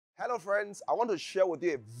Hello friends, I want to share with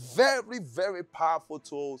you a very powerful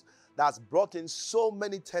tool that's brought in so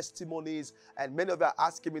many testimonies, and many of you are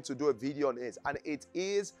asking me to do a video on it, and it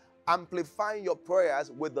is amplifying your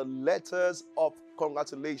prayers with the letters of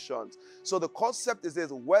congratulations. So the concept is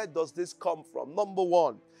this: where does this come from? Number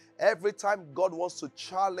one, every time God wants to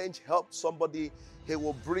challenge, help somebody, he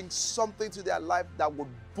will bring something to their life that will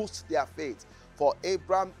boost their faith. For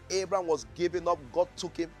Abraham was giving up. God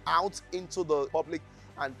took him out into the public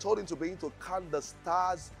and told him to begin to count the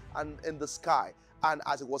stars and in the sky. And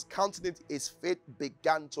as he was counting it, his faith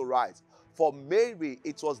began to rise. For Mary,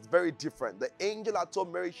 it was very different. The angel had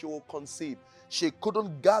told Mary she will conceive. She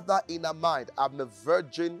couldn't gather in her mind, I'm a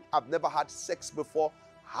virgin, I've never had sex before.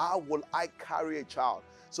 How will I carry a child?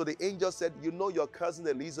 So the angel said, you know your cousin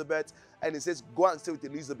Elizabeth? And he says, go and stay with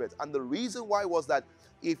Elizabeth. And the reason why was that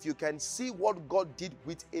if you can see what God did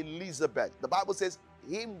with Elizabeth, the Bible says,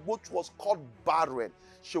 him which was called barren,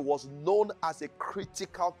 she was known as a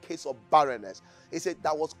critical case of barrenness. He said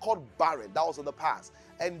that was called barren. That was in the past.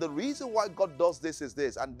 And the reason why God does this is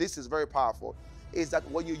this, and this is very powerful, is that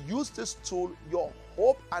when you use this tool, your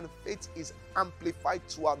hope and faith is amplified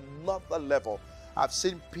to another level. I've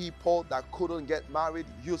seen people that couldn't get married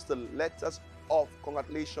use the letters of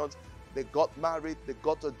congratulations. They got married, they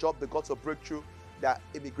got a job, they got a breakthrough, their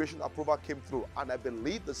immigration approval came through. And I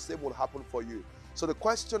believe the same will happen for you. So the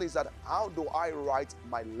question is that, how do I write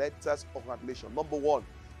my letters of congratulations? Number one,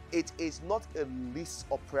 it is not a list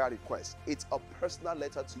of prayer requests. It's a personal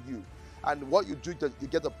letter to you. And what you do, you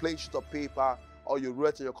get a plain sheet of paper, or you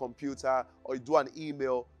write on your computer, or you do an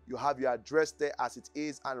email, you have your address there as it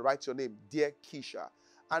is, and write your name, Dear Keisha.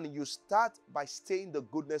 And you start by saying the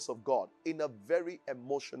goodness of God in a very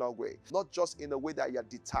emotional way, not just in a way that you're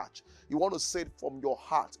detached. You want to say it from your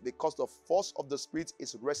heart because the force of the Spirit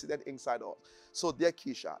is resident inside us. So, dear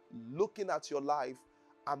Keisha, looking at your life,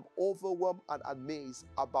 I'm overwhelmed and amazed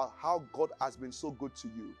about how God has been so good to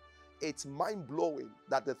you. It's mind-blowing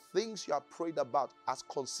that the things you have prayed about has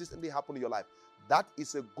consistently happened in your life. That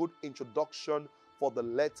is a good introduction for the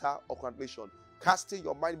letter of congratulation. Casting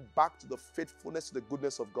your mind back to the faithfulness, to the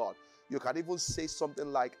goodness of God. You can even say something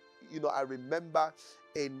like, I remember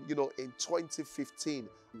in 2015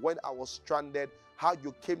 when I was stranded, how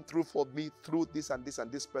you came through for me through this and this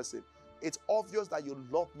and this person. It's obvious that you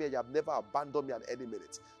love me and you have never abandoned me at any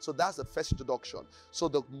minute. So that's the first introduction. So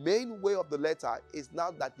the main way of the letter is now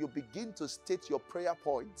that you begin to state your prayer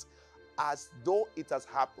points as though it has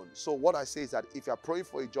happened. So what I say is that if you're praying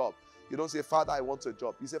for a job, you don't say, Father, I want a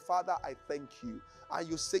job. You say, Father, I thank you. And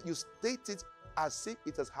you state it as if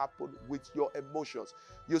it has happened with your emotions.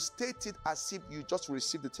 You state it as if you just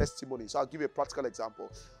received the testimony. So I'll give you a practical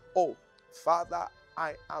example. Oh, Father,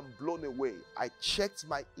 I am blown away. I checked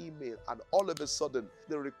my email and all of a sudden,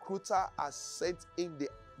 the recruiter has sent in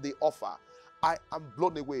the offer. I am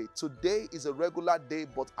blown away. Today is a regular day,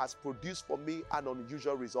 but has produced for me an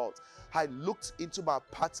unusual result. I looked into my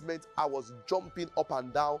apartment. I was jumping up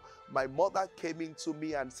and down. My mother came into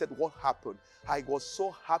me and said, what happened? I was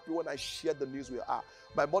so happy when I shared the news with her.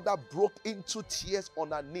 My mother broke into tears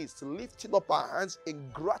on her knees, lifting up her hands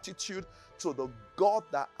in gratitude to the God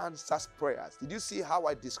that answers prayers. Did you see how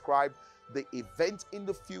I described the event in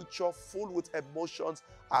the future full with emotions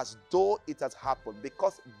as though it has happened?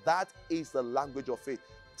 Because that is the language of faith.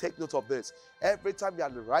 Take note of this. Every time you are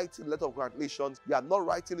writing a letter of congratulations, you are not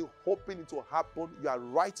writing it hoping it will happen. You are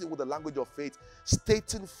writing with the language of faith,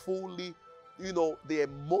 stating fully the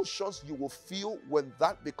emotions you will feel when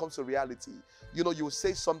that becomes a reality. You will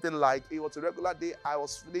say something like, it was a regular day, I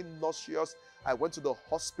was feeling nauseous, I went to the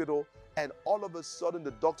hospital, and all of a sudden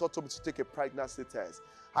the doctor told me to take a pregnancy test.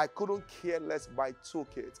 I couldn't care less, but I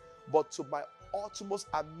took it. But to my utmost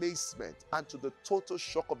amazement and to the total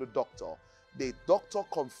shock of the doctor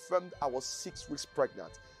confirmed I was 6 weeks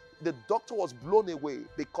pregnant. The doctor was blown away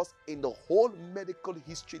because in the whole medical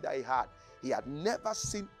history that he had never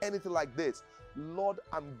seen anything like this. Lord,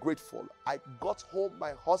 I'm grateful. I got home,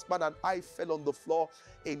 my husband and I fell on the floor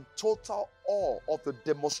in total awe of the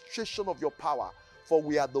demonstration of your power. For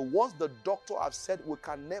we are the ones the doctor have said we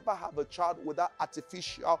can never have a child without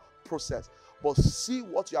artificial process. But see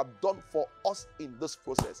what you have done for us in this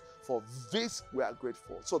process. For this we are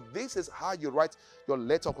grateful. So this is how you write your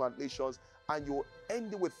letter of congratulations, and you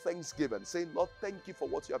end it with thanksgiving, saying, Lord, thank you for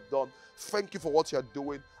what you have done. Thank you for what you are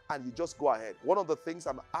doing. And you just go ahead. One of the things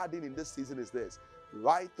I'm adding in this season is this: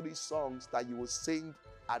 write 3 songs that you will sing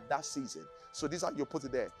at that season. So this is how you put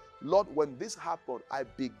it there. Lord, when this happened, I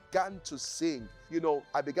began to sing.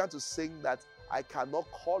 I began to sing that I cannot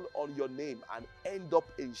call on your name and end up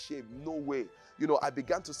in shame. No way. You know, I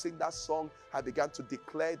began to sing that song. I began to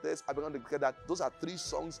declare this. I began to declare that those are 3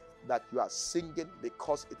 songs that you are singing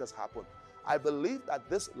because it has happened. I believe that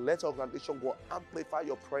this letter of recommendation will amplify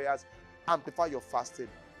your prayers, amplify your fasting.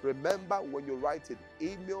 Remember, when you write it,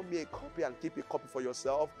 email me a copy and keep a copy for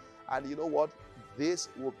yourself. And you know what? This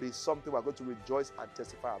will be something we're going to rejoice and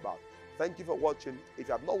testify about. Thank you for watching. If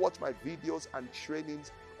you have not watched my videos and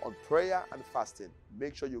trainings on prayer and fasting,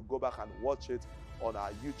 make sure you go back and watch it on our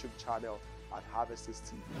YouTube channel at Harvesters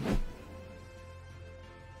TV.